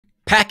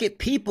My packet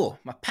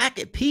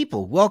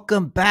people,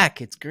 welcome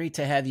back. It's great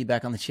to have you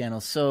back on the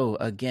channel. So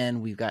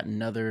again, we've got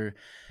another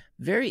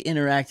very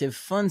interactive,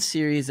 fun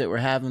series that we're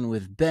having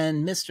with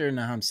Ben, Mr.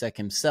 Nahamsec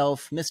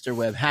himself, Mr.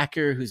 Web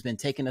Hacker, who's been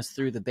taking us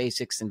through the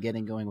basics and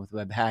getting going with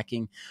web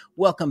hacking.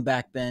 Welcome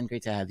back, Ben.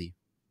 Great to have you.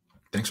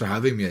 Thanks for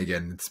having me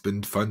again. It's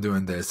been fun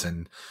doing this,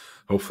 and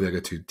hopefully I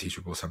get to teach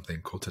people something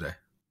cool today.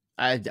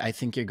 I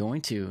think you're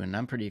going to, and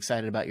I'm pretty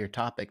excited about your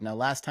topic. Now,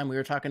 last time we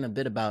were talking a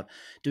bit about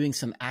doing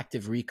some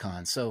active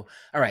recon. So,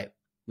 all right,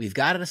 we've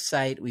got a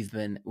site.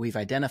 We've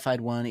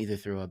identified one either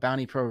through a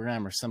bounty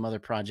program or some other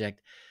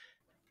project.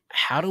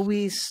 How do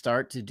we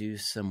start to do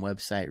some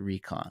website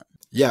recon?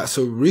 Yeah,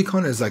 so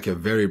recon is like a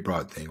very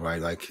broad thing,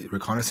 right? Like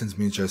reconnaissance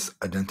means just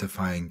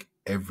identifying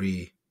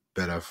every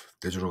bit of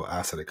digital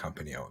asset a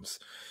company owns.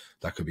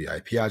 That could be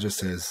IP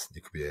addresses,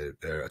 it could be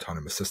their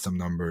autonomous system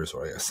numbers,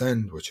 or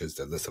ASN, which is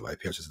the list of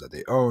IP addresses that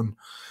they own.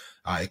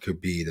 It could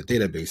be the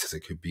databases, it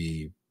could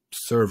be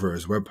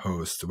servers, web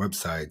hosts,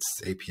 websites,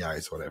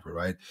 APIs, whatever,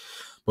 right?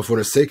 But for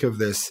the sake of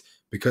this,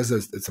 because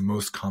it's the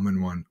most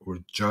common one, we're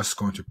just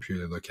going to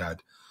purely look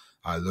at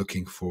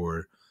looking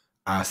for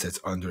assets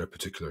under a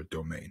particular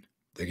domain.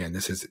 Again,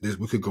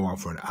 we could go on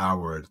for an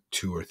hour,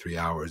 2 or 3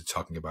 hours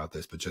talking about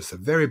this, but just a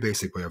very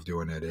basic way of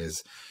doing it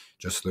is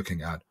just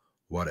looking at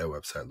what a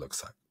website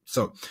looks like.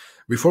 So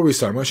before we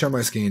start, I'm going to share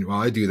my screen.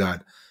 While I do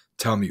that,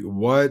 tell me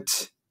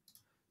what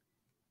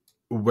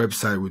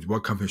website,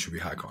 what company should we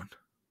hack on?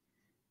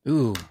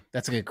 Ooh,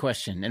 that's a good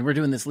question. And we're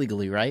doing this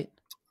legally, right?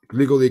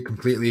 Legally,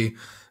 completely.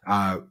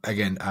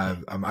 Again,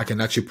 I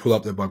can actually pull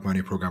up the bug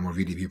bounty program or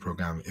VDP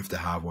program if they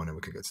have one, and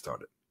we can get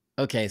started.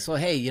 Okay, so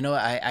hey, you know,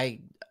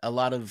 a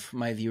lot of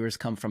my viewers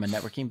come from a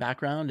networking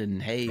background,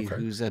 and hey, okay,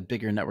 who's a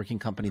bigger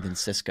networking company than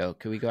Cisco?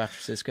 Could we go after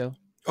Cisco?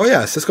 Oh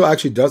yeah, Cisco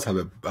actually does have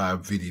a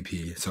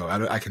VDP, so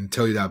I can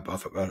tell you that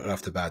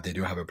off the bat. They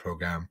do have a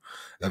program.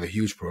 They have a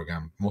huge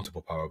program,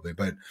 multiple probably,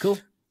 but cool.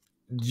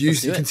 You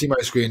can see my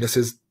screen. This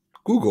is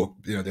Google.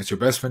 You know, that's your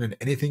best friend in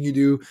anything you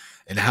do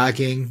in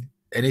hacking,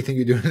 anything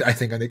you do, I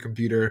think, on the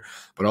computer,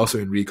 but also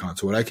in recon.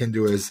 So what I can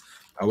do is,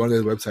 one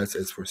of the websites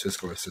is for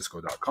Cisco, is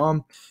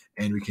cisco.com,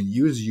 and we can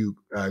use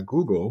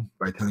Google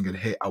by telling it,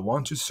 hey, I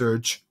want to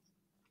search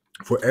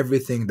for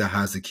everything that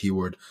has the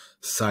keyword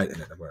site in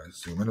it. I'm going to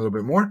zoom in a little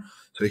bit more.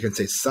 So you can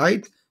say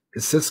site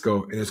is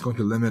Cisco, and it's going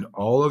to limit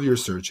all of your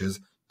searches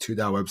to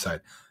that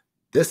website.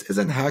 This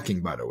isn't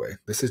hacking, by the way.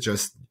 This is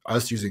just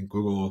us using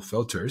Google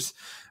filters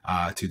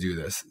to do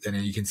this. And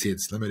then you can see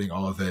it's limiting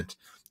all of it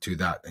to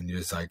that. And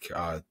there's like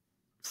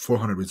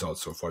 400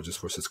 results so far just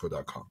for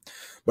Cisco.com.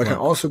 But I can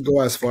also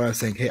go as far as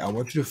saying, hey, I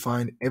want you to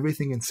find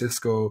everything in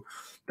Cisco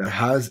that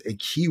has a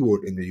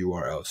keyword in the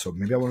URL. So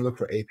maybe I want to look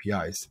for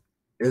APIs.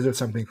 Is there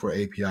something for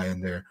API in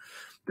there?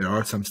 There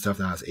are some stuff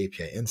that has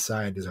API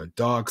inside. These are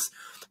docs.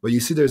 But you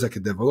see there's like a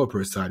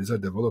developer side. These are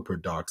developer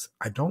docs.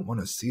 I don't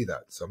want to see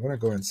that. So I'm going to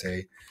go and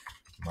say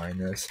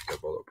minus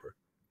developer.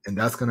 And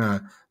that's going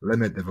to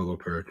limit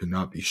developer to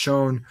not be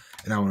shown.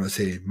 And I want to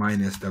say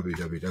minus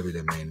www,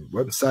 the main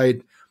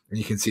website. And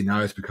you can see now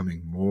it's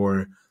becoming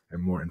more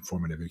and more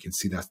informative. You can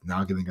see that's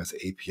now giving us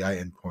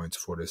API endpoints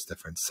for this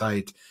different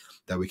site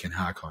that we can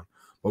hack on.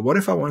 But what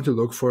if I wanted to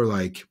look for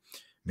like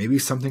maybe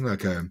something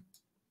like a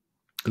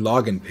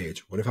login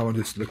page? What if I want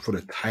to look for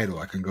the title?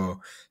 I can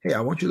go, hey, I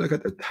want you to look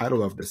at the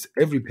title of this.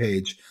 Every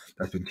page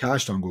that's been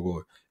cached on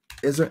Google,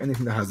 is there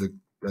anything that has a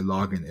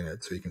login in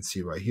it? So you can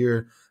see right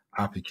here,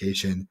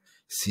 application,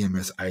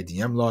 CMS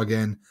IDM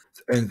login.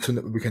 And so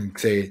we can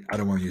say, I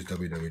don't want to use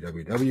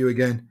www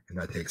again, and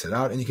that takes it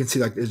out. And you can see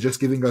like it's just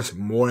giving us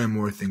more and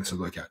more things to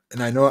look at.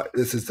 And I know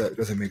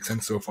doesn't make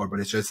sense so far, but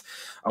it's just,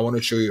 I want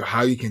to show you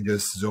how you can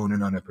just zone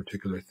in on a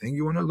particular thing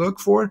you want to look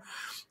for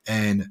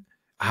and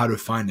how to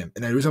find them.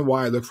 And the reason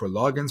why I look for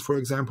logins, for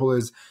example,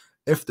 is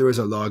if there is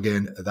a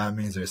login, that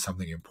means there's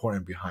something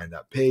important behind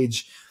that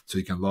page. So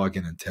you can log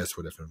in and test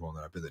for different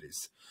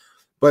vulnerabilities.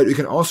 But you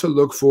can also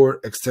look for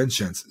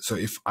extensions. So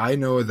if I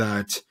know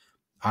that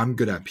I'm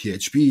good at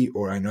PHP,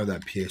 or I know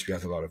that PHP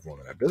has a lot of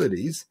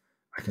vulnerabilities,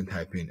 I can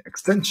type in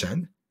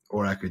extension,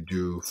 or I could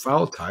do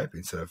file type.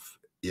 Instead of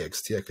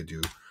ext, I could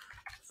do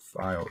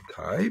file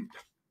type,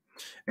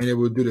 and it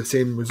will do the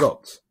same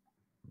results.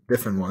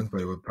 Different ones,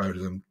 but it would probably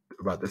do them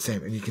about the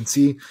same. And you can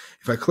see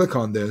if I click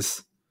on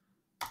this,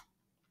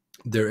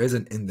 there is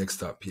an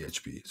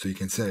index.php. So you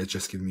can say it's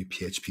just giving me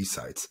PHP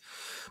sites.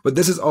 But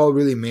this is all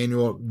really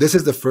manual. This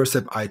is the first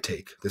step I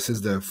take. This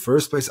is the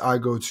first place I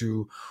go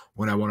to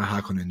when I want to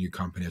hack on a new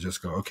company. I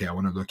just go, okay, I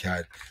want to look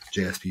at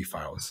JSP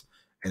files.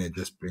 And it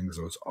just brings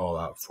those all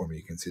out for me.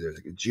 You can see there's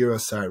like a Jira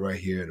site right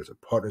here. There's a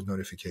partner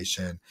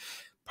notification,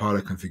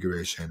 product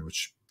configuration,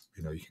 which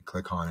you can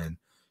click on, and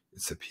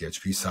it's a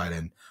PHP site.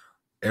 And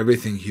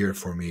everything here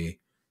for me,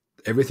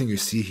 everything you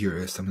see here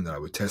is something that I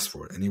would test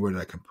for. Anywhere that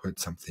I can put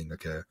something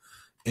like a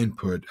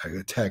input, like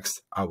a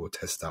text, I will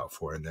test out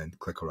for, and then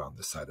click around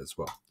the site as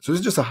well. So this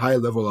is just a high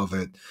level of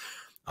it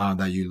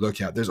that you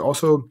look at. There's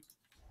also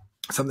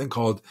something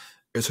called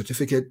a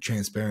certificate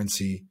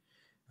transparency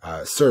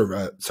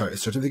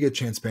certificate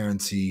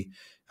transparency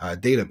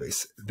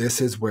database.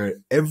 This is where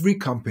every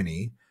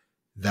company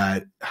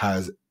that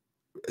has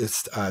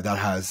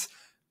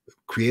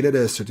created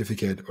a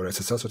certificate or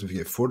SSL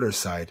certificate for their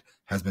site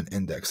has been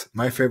indexed.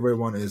 My favorite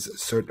one is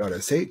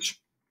cert.sh.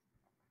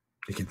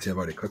 You can see I've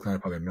already clicked on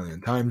it probably a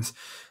million times.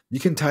 You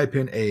can type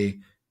in a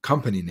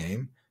company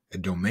name, a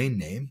domain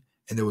name,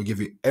 and it will give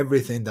you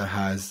everything that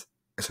has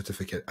a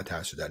certificate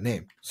attached to that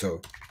name.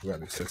 So we're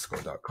going to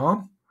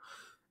cisco.com.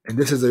 And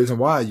this is the reason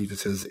why I use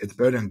this. Is it's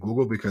better than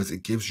Google because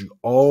it gives you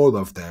all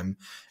of them,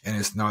 and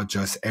it's not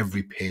just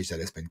every page that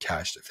has been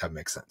cached, if that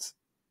makes sense.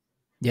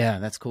 Yeah,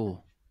 that's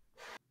cool.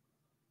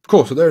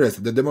 Cool. So there it is.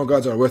 The demo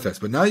gods are with us.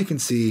 But now you can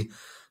see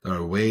there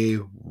are way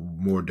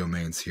more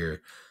domains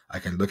here. I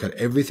can look at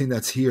everything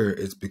that's here.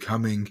 It's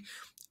becoming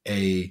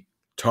a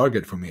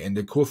target for me. And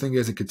the cool thing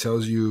is it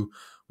tells you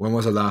when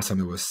was the last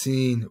time it was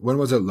seen, when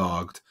was it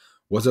logged,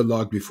 was it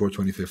logged before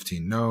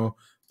 2015? No,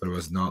 but it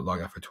was not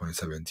logged after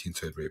 2017,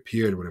 so it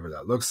reappeared, whatever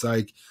that looks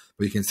like.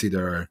 But you can see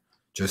there are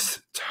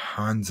just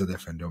tons of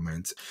different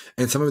domains.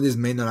 And some of these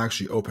may not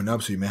actually open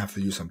up, so you may have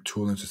to use some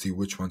tooling to see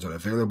which ones are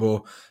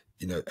available.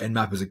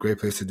 Nmap is a great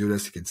place to do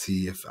this. You can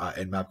see if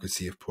Nmap can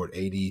see if port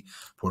 80,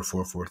 port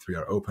 443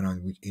 are open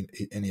on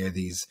any of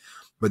these.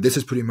 But this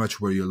is pretty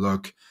much where you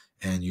look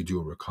and you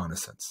do a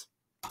reconnaissance.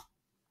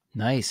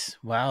 Nice.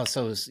 Wow.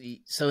 So,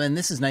 and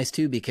this is nice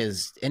too,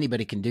 because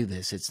anybody can do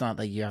this. It's not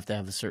like you have to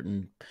have a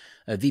certain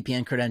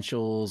VPN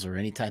credentials or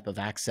any type of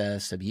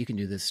access. So you can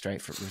do this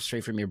straight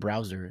from your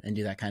browser and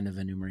do that kind of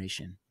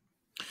enumeration.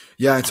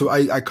 Yeah, and so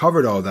I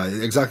covered all that.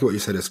 Exactly what you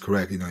said is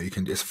correct.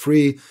 It's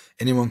free.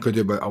 Anyone could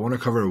do it, but I want to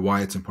cover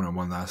why it's important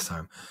one last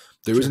time.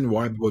 The reason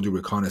why people do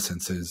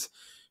reconnaissance is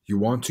you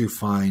want to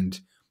find,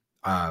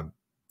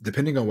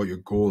 depending on what your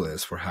goal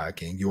is for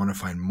hacking, you want to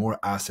find more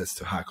assets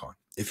to hack on.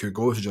 If your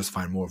goal is to just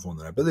find more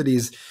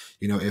vulnerabilities,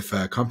 if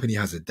a company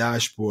has a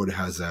dashboard, it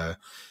has a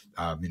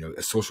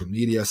social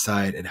media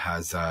site, it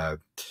has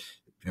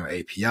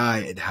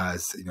API, it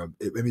has,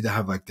 maybe they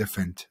have like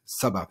different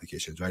sub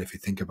applications, right? If you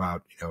think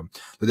about,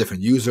 the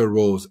different user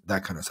roles,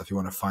 that kind of stuff, you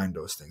want to find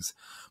those things.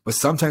 But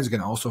sometimes you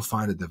can also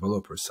find the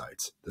developer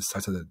sites, the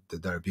sites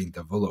that are being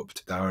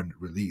developed, that aren't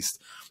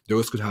released.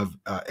 Those could have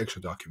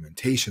extra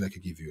documentation that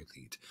could give you a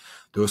lead.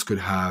 Those could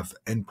have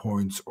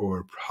endpoints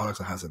or products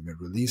that hasn't been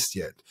released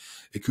yet.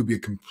 It could be a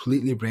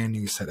completely brand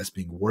new set that's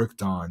being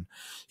worked on,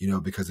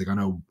 because they're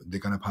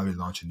gonna probably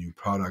launch a new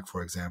product.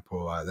 For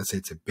example, let's say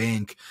it's a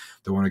bank,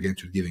 they want to get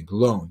into giving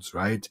loans,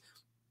 right?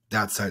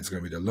 That site is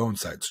going to be the loan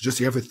site. So just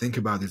you have to think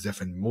about these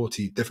different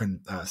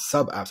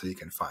sub apps that you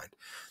can find.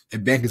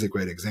 And bank is a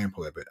great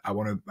example of it. I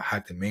want to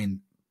hack the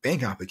main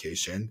bank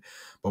application,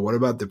 but what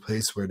about the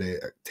place where they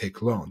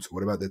take loans?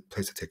 What about the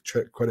place to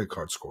take credit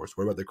card scores?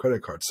 What about the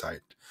credit card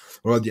site?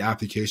 What about the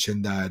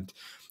application that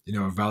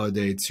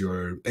validates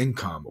your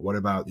income? What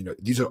about,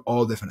 these are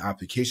all different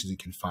applications you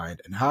can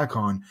find and hack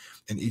on,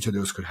 and each of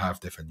those could have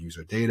different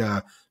user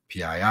data,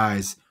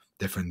 PIIs,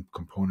 different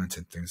components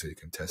and things that you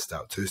can test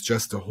out. So it's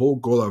just the whole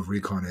goal of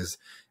Recon is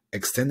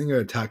extending your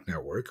attack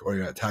network or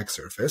your attack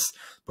surface,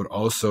 but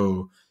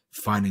also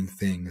finding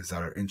things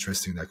that are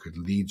interesting that could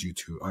lead you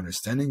to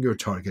understanding your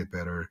target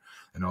better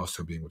and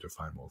also being able to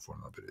find more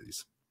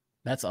vulnerabilities.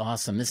 That's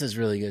awesome. This is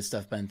really good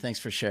stuff, Ben. Thanks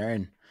for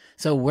sharing.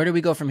 So where do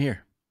we go from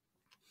here?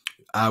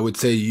 I would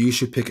say you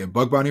should pick a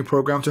bug bounty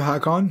program to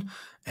hack on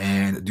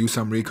and do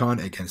some recon.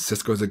 Again,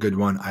 Cisco is a good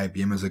one.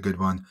 IBM is a good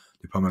one.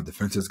 Department of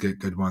Defense is a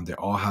good one. They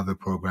all have a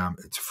program.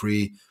 It's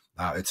free.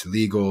 It's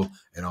legal.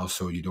 And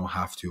also you don't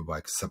have to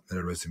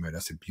submit a resume.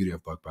 That's the beauty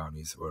of bug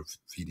bounties or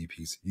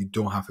VDPs. You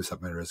don't have to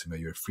submit a resume.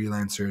 You're a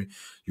freelancer.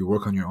 You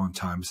work on your own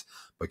times,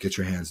 but get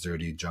your hands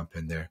dirty, jump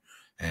in there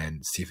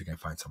and see if you can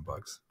find some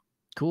bugs.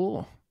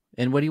 Cool.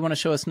 And what do you want to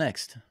show us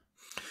next?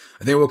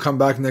 I think we'll come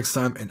back next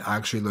time and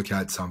actually look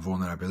at some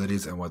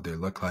vulnerabilities and what they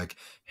look like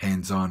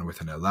hands-on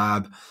within a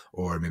lab,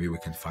 or maybe we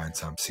can find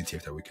some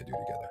CTF that we could do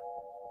together.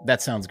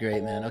 That sounds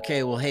great, man.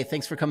 Okay, well, hey,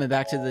 thanks for coming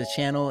back to the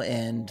channel,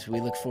 and we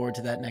look forward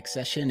to that next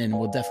session, and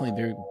we'll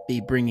definitely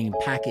be bringing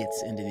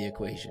packets into the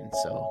equation.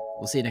 So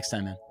we'll see you next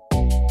time, man.